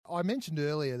I mentioned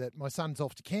earlier that my son's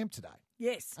off to camp today.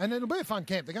 Yes. And it'll be a fun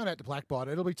camp. They're going out to Blackbite.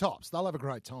 It'll be tops. They'll have a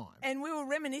great time. And we were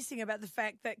reminiscing about the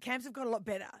fact that camps have got a lot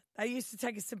better. They used to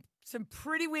take us to some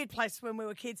pretty weird places when we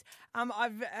were kids.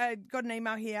 I've got an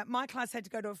email here. My class had to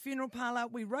go to a funeral parlour.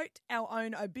 We wrote our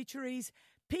own obituaries,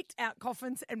 picked out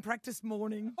coffins and practiced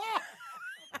mourning. I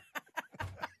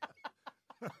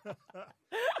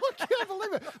can't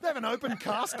believe it. They have an open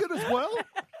casket as well.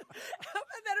 How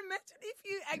about that? Imagine if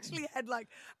you actually had like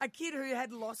a kid who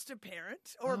had lost a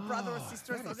parent or a brother or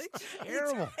sister or that is something.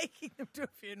 terrible. You're taking them to a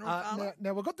funeral parlour.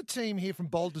 Now, we've got the team here from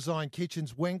Bold Design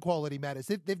Kitchens when quality matters.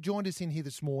 They've joined us in here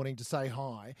this morning to say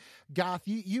hi. Garth,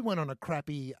 you went on a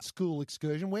crappy school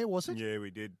excursion. Where was it? Yeah,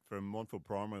 we did. From Montfort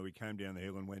Primary, we came down the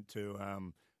hill and went to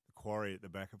the quarry at the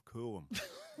back of Coolum.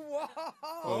 Whoa.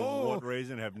 For what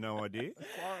reason, I have no idea.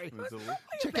 Quarry.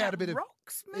 Check out a bit of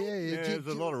rocks, man. Yeah, there was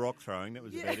a lot of rock throwing. That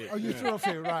was about it. Oh, you threw a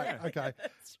few, right? Okay.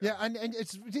 Yeah, and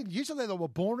it's usually they were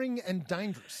boring and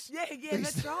dangerous. Yeah,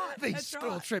 that's right. These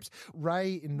school trips.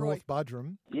 Ray in North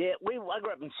Budrum. Yeah, I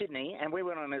grew up in Sydney, and we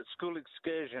went on a school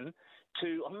excursion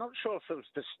to, I'm not sure if it was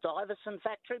the Stuyvesant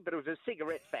factory, but it was a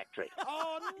cigarette factory.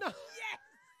 Oh, no. Yeah.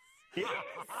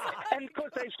 And of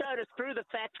course they showed us through the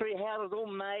factory how it was all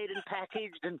made and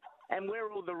packaged and where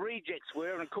all the rejects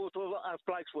were. And of course all us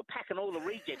blokes were packing all the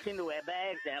rejects into our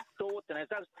bags, our thoughts and our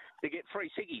stuff to get free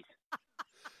ciggies.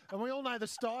 And we all know the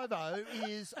Styvo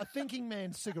is a thinking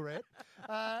man's cigarette.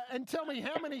 And tell me,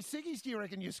 how many ciggies do you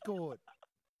reckon you scored?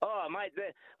 Oh, mate,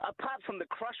 apart from the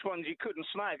crushed ones you couldn't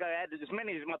smoke, I had as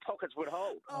many as my pockets would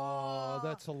hold. Oh,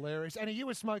 that's hilarious. And are you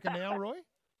a smoker now, Roy?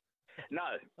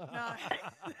 No. No.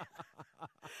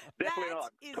 Definitely That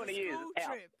not. is 20 a years school out.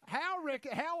 trip.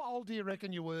 How old do you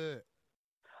reckon you were?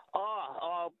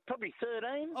 Probably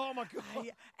 13. Oh, my God.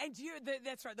 Yeah. And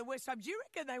that's right, the worst time. Do you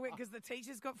reckon they went because the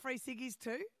teachers got free ciggies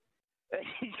too?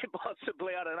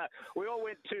 Possibly, I don't know. We all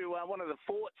went to one of the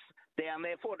forts down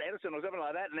there, Fort Edison or something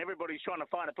like that, and everybody's trying to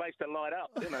find a place to light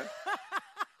up, you know.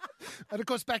 And, of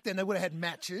course, back then they would have had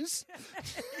matches.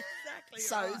 Exactly.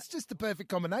 So right. it's just the perfect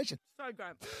combination. So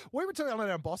great. We were telling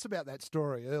our boss about that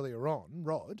story earlier on,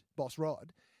 Boss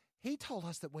Rod. He told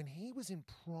us that when he was in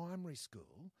primary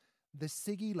school, the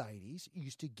ciggy ladies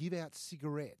used to give out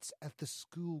cigarettes at the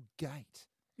school gate.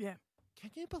 Yeah. Can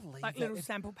you believe Like that? little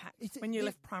sample packs when you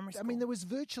left primary school. I mean, there was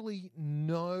virtually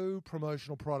no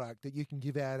promotional product that you can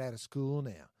give out of school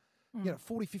now. You know,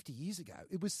 40, 50 years ago,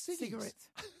 it was ciggies. Cigarettes.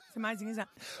 It's amazing, isn't it?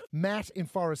 Matt in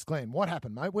Forest Glen, what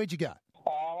happened, mate? Where'd you go?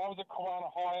 I was at Kawana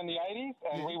High in the 80s,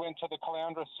 and we went to the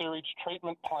Caloundra sewage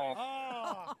treatment plant.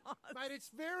 Oh, mate, it's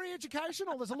very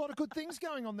educational. There's a lot of good things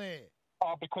going on there.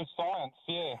 Oh, because science,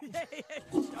 yeah. Yeah,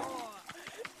 sure.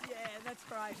 Yeah, that's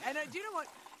great. And do you know what?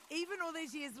 Even all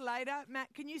these years later,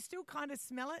 Matt, can you still kind of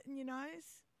smell it in your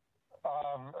nose?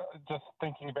 Just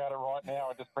thinking about it right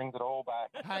now, it just brings it all back.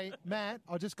 Hey, Matt,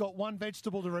 I just got one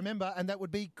vegetable to remember, and that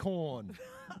would be corn.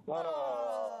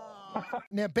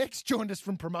 Now, Beck's joined us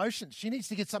from promotions. She needs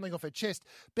to get something off her chest.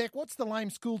 Beck, what's the lame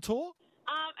school tour?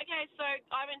 Okay, so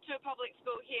I went to a public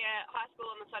school here, high school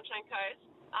on the Sunshine Coast,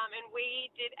 and we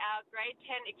did our grade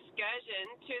 10 excursion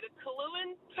to the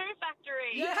Kaluan Poo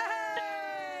Factory.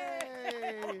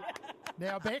 Yay!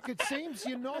 Now, Beck, it seems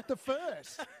you're not the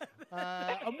first.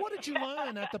 And what did you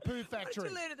learn at the Poo Factory?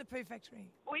 What did you learn at the Poo Factory?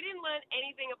 We didn't learn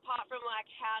anything apart from, like,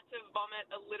 how to vomit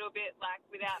a little bit, like,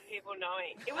 without people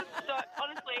knowing. It was so,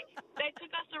 honestly, they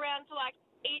took us around to, like,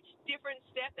 each different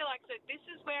step. They're like, so this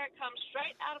is where it comes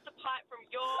straight out of the pipe from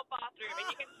your bathroom, and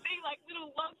you can see, like,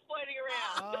 little lumps floating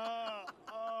around.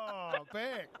 Oh,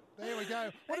 Beck. There we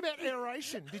go. What about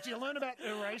aeration? Did you learn about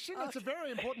aeration? It's a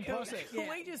very important process. Can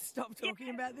we just stop talking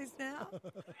about this now?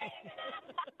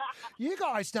 You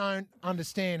guys don't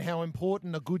understand how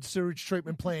important a good sewage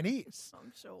treatment plant is.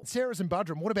 I'm sure. Sarah's in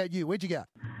Budrum. What about you? Where'd you go?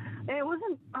 It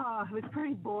wasn't, it was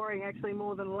pretty boring actually,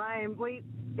 more than lame.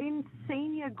 In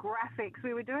senior graphics,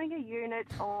 we were doing a unit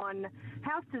on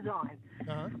house design.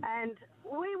 And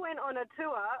we went on a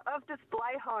tour of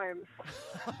display homes.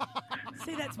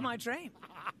 See, that's my dream.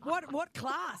 What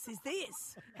class is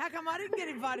this? How come I didn't get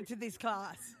invited to this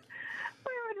class?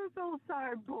 We were just all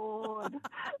so bored.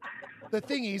 The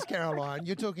thing is, Caroline,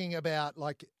 you're talking about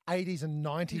like 80s and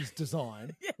 90s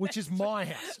design, which is my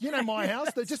house. You know my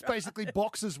house? They're just basically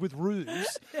boxes with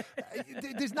roofs.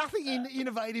 There's nothing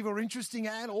innovative or interesting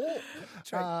at all.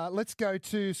 Let's go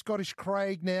to Scottish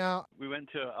Craig now. We went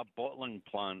to a bottling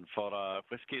plant for a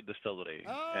whiskey distillery,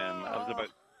 and I was about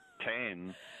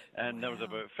 10, and there was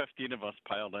about 15 of us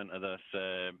piled into this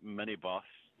minibus.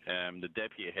 The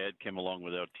deputy head came along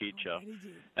with our teacher,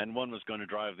 and one was going to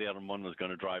drive there and one was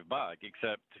going to drive back,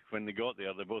 except when they got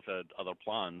there, they both had other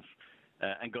plans,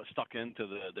 and got stuck into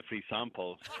the free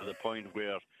samples to the point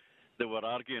where they were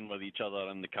arguing with each other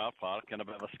in the car park and a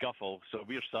bit of a scuffle. So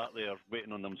we're sat there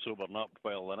waiting on them sobering up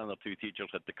while another two teachers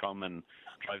had to come and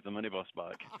drive the minibus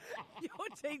back. Your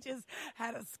teachers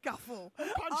had a scuffle.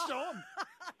 Punched on.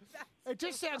 It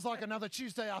just sounds like another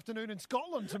Tuesday afternoon in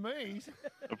Scotland to me.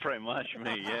 Pretty much,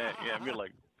 me, yeah. And we're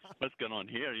like, what's going on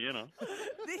here, you know?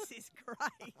 This is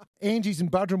great. Angie's in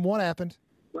Budrum, what happened?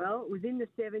 Well, it was in the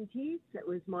 70s. It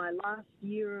was my last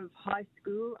year of high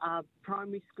school,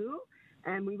 primary school,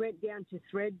 and we went down to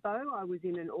Thredbo. I was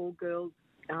in an all-girls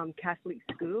Catholic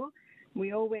school.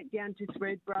 We all went down to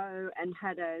Thredbo and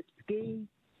had a ski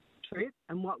trip,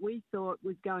 and what we thought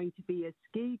was going to be a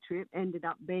ski trip ended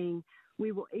up being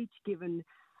we were each given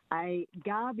a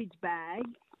garbage bag,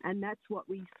 and that's what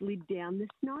we slid down the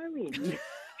snow in.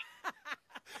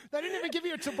 They didn't even give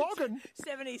you a toboggan.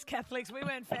 70s Catholics, we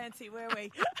weren't fancy, were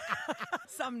we?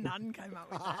 Some nun came up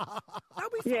with that. That'll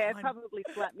be fine. Yeah, probably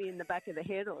slapped me in the back of the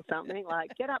head or something,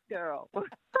 like, get up, girl.